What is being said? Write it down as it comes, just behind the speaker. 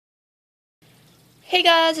Hey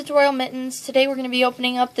guys, it's Royal Mittens. Today we're going to be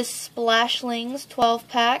opening up this Splashlings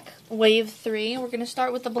 12-pack, Wave 3. We're going to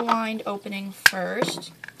start with the blind opening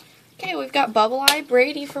first. Okay, we've got Bubble Eye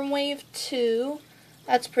Brady from Wave 2.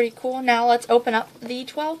 That's pretty cool. Now let's open up the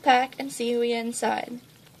 12-pack and see who we get inside.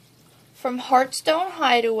 From Heartstone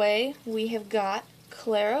Hideaway, we have got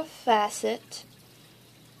Clara Facet.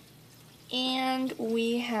 And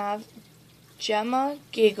we have Gemma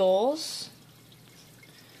Giggles.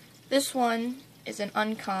 This one is an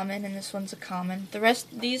uncommon, and this one's a common.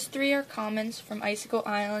 These three are commons from Icicle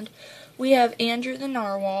Island. We have Andrew the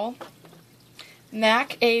Narwhal,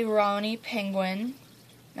 Mac A. Roney Penguin,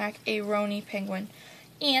 and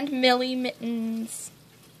Millie Mittens.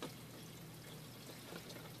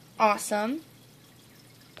 Awesome.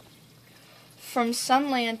 From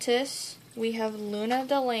Sunlantis, we have Luna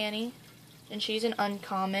Delaney, and she's an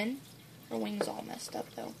uncommon. Her wing's all messed up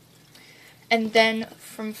though. And then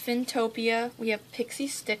from Fintopia, we have Pixie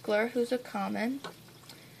Stickler, who's a common,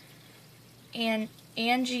 and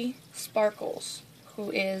Angie Sparkles,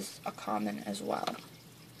 who is a common as well.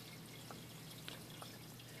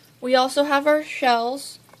 We also have our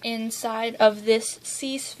shells inside of this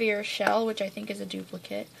Sea Sphere shell, which I think is a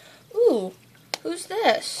duplicate. Ooh, who's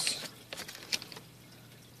this?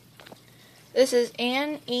 This is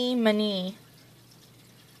Anemone.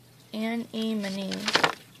 Anemone.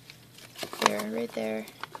 Right there.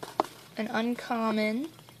 An uncommon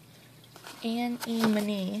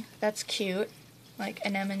Anemone. That's cute. Like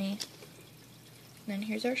anemone. And then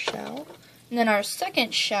here's our shell. And then our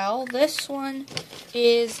second shell, this one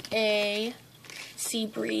is a Sea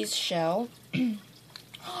Breeze shell.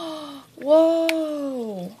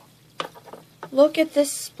 Whoa! Look at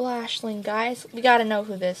this Splashling, guys. We gotta know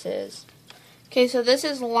who this is. Okay, so this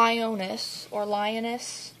is Lioness, or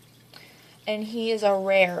Lioness, and he is a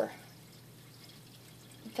rare.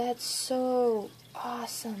 That's so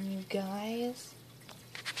awesome, you guys.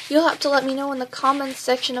 You'll have to let me know in the comments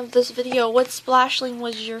section of this video what Splashling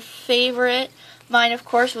was your favorite. Mine, of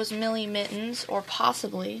course, was Millie Mittens, or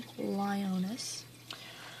possibly Lioness.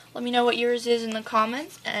 Let me know what yours is in the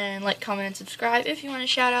comments, and like, comment, and subscribe. If you want to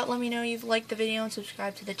shout out, let me know you've liked the video and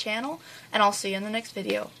subscribed to the channel, and I'll see you in the next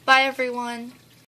video. Bye, everyone.